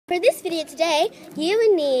For this video today, you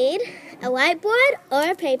will need a whiteboard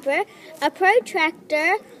or a paper, a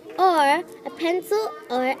protractor, or a pencil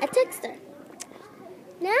or a texter.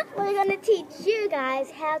 Now we're going to teach you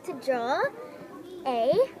guys how to draw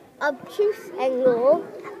a obtuse angle.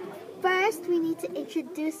 First, we need to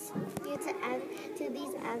introduce you to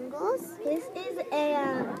these angles. This is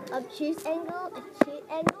a obtuse angle, acute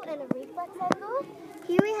angle, and a reflex angle.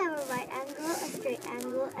 Here we have a right angle, a straight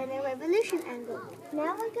angle, and a revolution angle.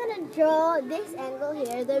 Now we're going to draw this angle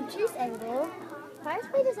here, the obtuse angle. First,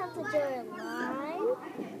 we just have to draw a line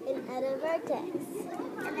and add a vertex.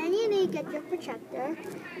 And then you need to get your protractor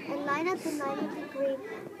and line up a 90-degree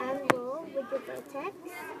angle with your vertex.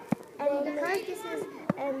 And because this is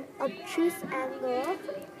an obtuse angle,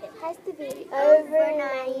 it has to be over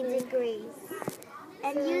 90 degrees.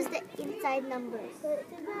 And use the inside numbers. So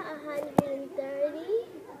it's about 130.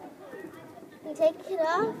 You take it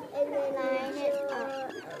off and then line it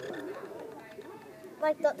up.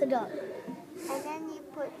 Like dot to dot. And then you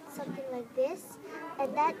put something like this.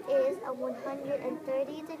 And that is a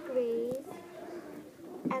 130 degrees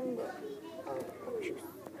angle of obtuse.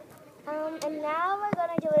 And now we're going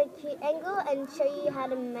to do an acute angle and show you how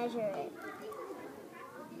to measure it.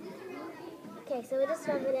 Okay, so we'll just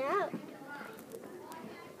rub it out.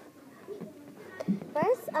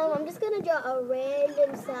 First, I'm just going to draw a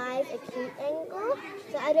random size acute angle,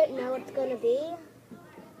 so I don't know what it's going to be.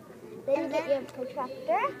 Then you get your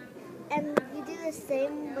protractor. And you do the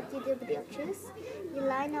same what you did with the obtuse. You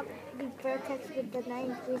line up the vertex with the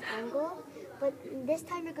 90 degrees angle, but this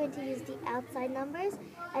time you're going to use the outside numbers,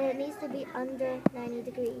 and it needs to be under 90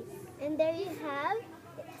 degrees. And there you have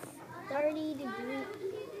 30 degrees.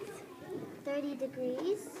 30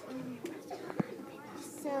 degrees.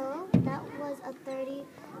 So that was a 30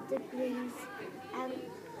 degrees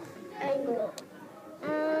angle.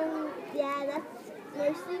 Yeah, that's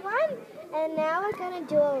mostly one. And now we're going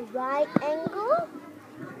to do a right angle.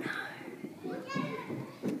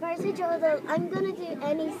 First we draw I'm going to do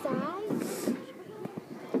any side.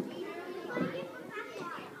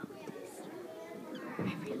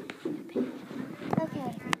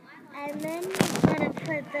 Okay, and then we're going to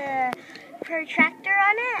put the protractor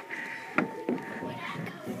on it.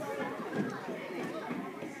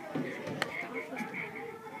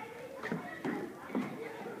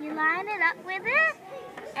 You line it up with it,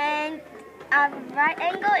 and our right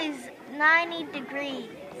angle is 90 degrees.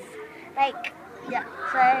 Yeah,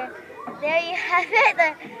 so there you have it.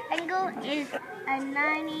 The angle is a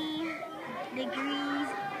 90 degrees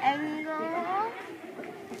angle.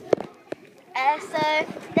 So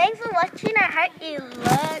thanks for watching. I hope you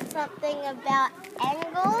learned something about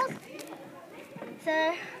angles.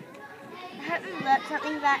 So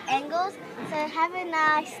have a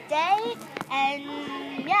nice day, and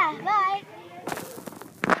yeah, bye.